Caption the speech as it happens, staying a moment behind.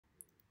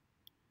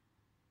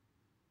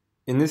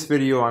In this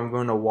video, I'm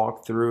going to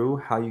walk through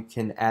how you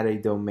can add a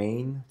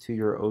domain to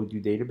your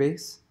Odoo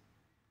database.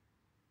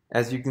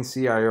 As you can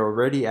see, I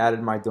already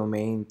added my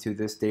domain to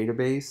this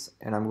database,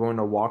 and I'm going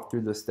to walk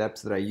through the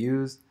steps that I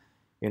used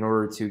in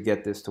order to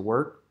get this to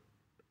work.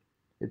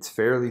 It's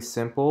fairly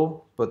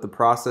simple, but the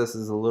process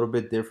is a little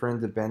bit different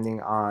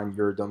depending on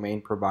your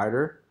domain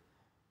provider.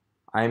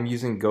 I am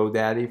using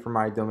GoDaddy for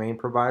my domain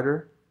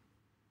provider.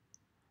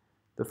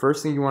 The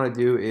first thing you want to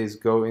do is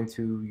go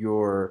into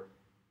your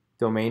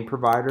domain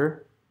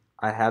provider.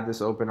 I have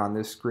this open on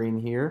this screen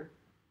here.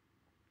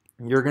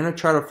 You're going to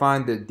try to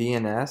find the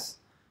DNS.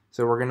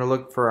 So we're going to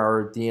look for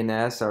our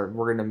DNS,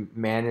 we're going to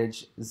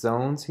manage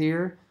zones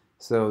here.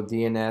 So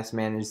DNS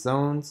manage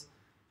zones.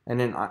 And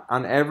then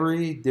on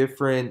every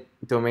different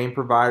domain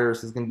provider,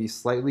 this is going to be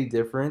slightly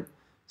different.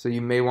 So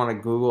you may want to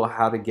Google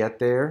how to get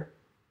there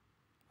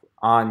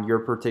on your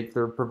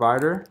particular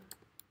provider.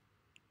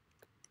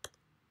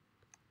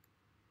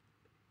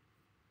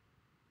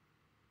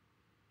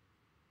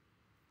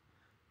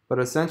 But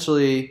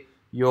essentially,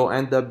 you'll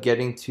end up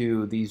getting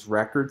to these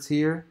records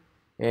here,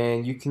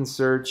 and you can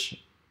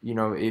search,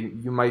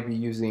 you might be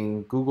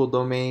using Google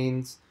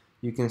domains.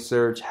 You can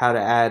search how to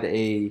add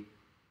a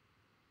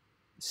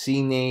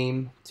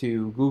Cname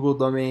to Google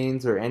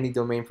domains or any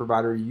domain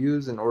provider you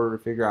use in order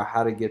to figure out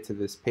how to get to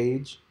this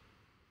page.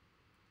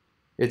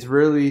 It's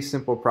really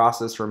simple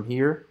process from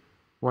here.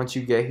 Once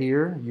you get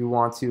here, you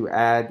want to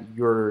add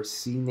your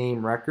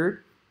Cname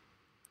record.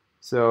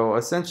 So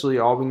essentially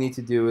all we need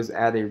to do is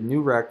add a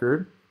new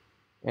record,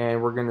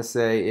 and we're going to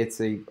say it's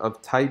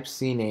of type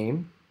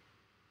Cname,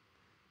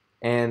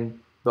 and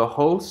the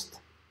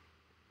host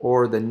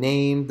or the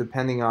name,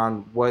 depending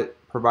on what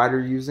provider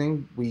you're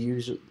using, we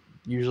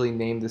usually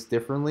name this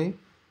differently.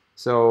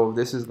 So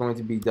this is going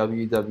to be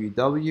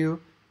www,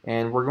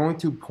 and we're going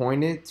to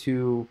point it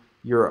to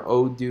your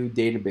Odoo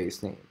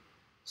database name.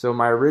 So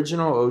my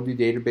original Odoo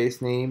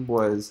database name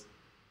was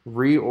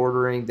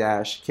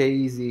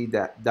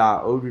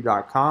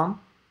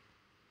reordering-kez.odoo.com,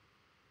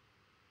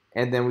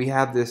 and then we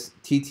have this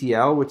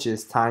TTL, which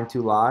is time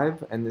to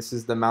live, and this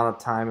is the amount of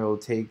time it will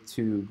take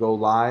to go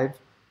live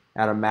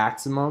at a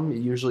maximum. It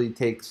usually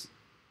takes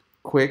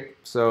quick,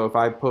 so if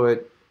I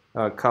put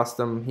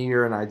custom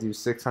here and I do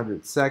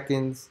 600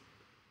 seconds,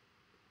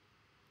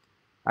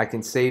 I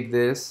can save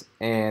this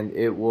and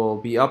it will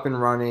be up and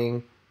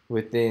running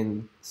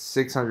within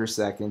 600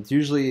 seconds.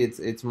 Usually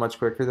it's much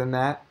quicker than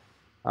that.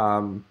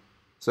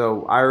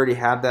 So I already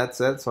have that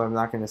set, so I'm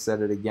not going to set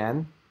it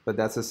again, but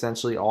that's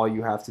essentially all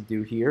you have to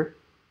do here.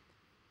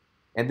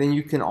 And then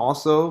you can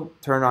also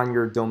turn on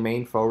your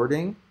domain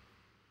forwarding.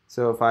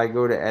 So if I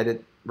go to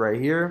edit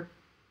right here,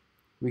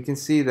 we can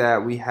see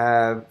that we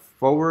have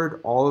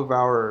forward all of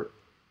our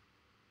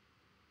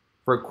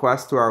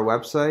requests to our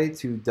website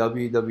to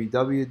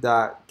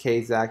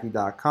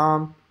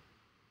www.kzaki.com.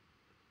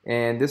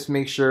 And this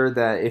makes sure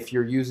that if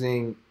you're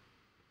using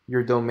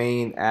your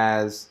domain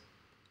as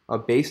a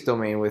base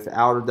domain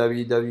without a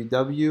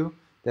www,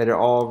 that it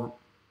all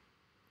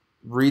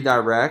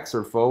redirects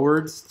or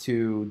forwards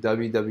to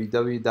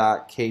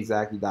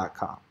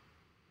www.kzaki.com.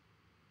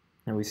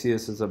 And we see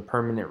this as a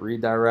permanent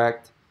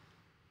redirect.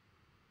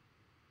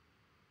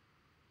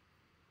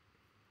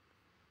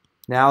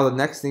 Now the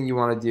next thing you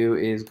want to do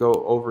is go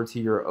over to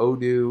your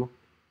Odoo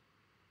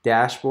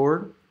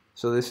Dashboard.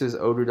 So this is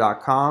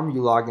odoo.com.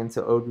 You log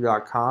into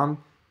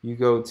odoo.com. You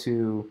go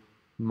to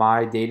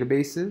My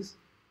Databases.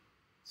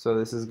 So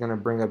this is going to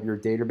bring up your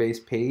database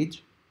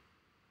page,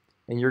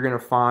 and you're going to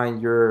find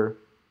your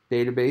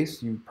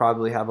database. You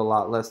probably have a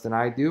lot less than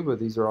I do, but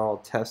these are all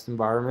test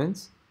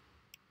environments.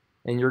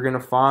 And you're going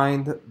to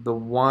find the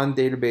one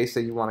database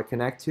that you want to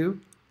connect to.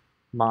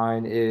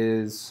 Mine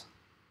is,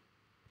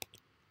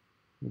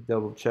 let me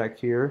double check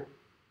here,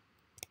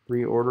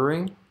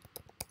 reordering.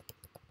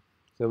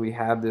 So we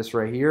have this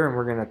right here, and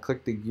we're going to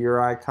click the gear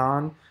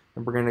icon,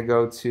 and we're going to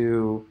go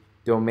to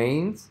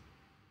domains.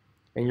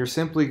 And you're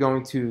simply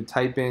going to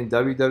type in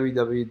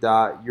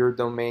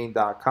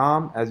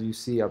www.yourdomain.com as you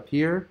see up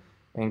here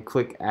and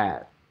click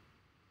add.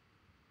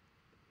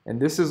 And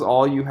this is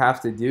all you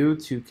have to do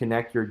to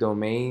connect your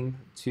domain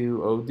to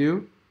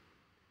Odoo.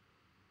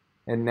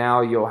 And now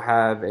you'll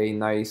have a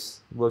nice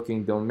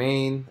looking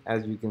domain,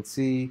 as you can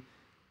see,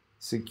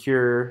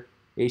 secure,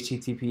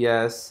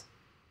 HTTPS,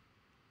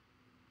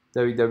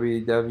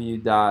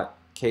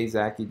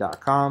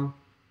 www.kzaki.com.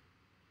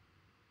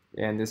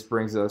 And this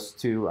brings us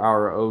to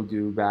our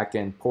Odoo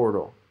backend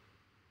portal.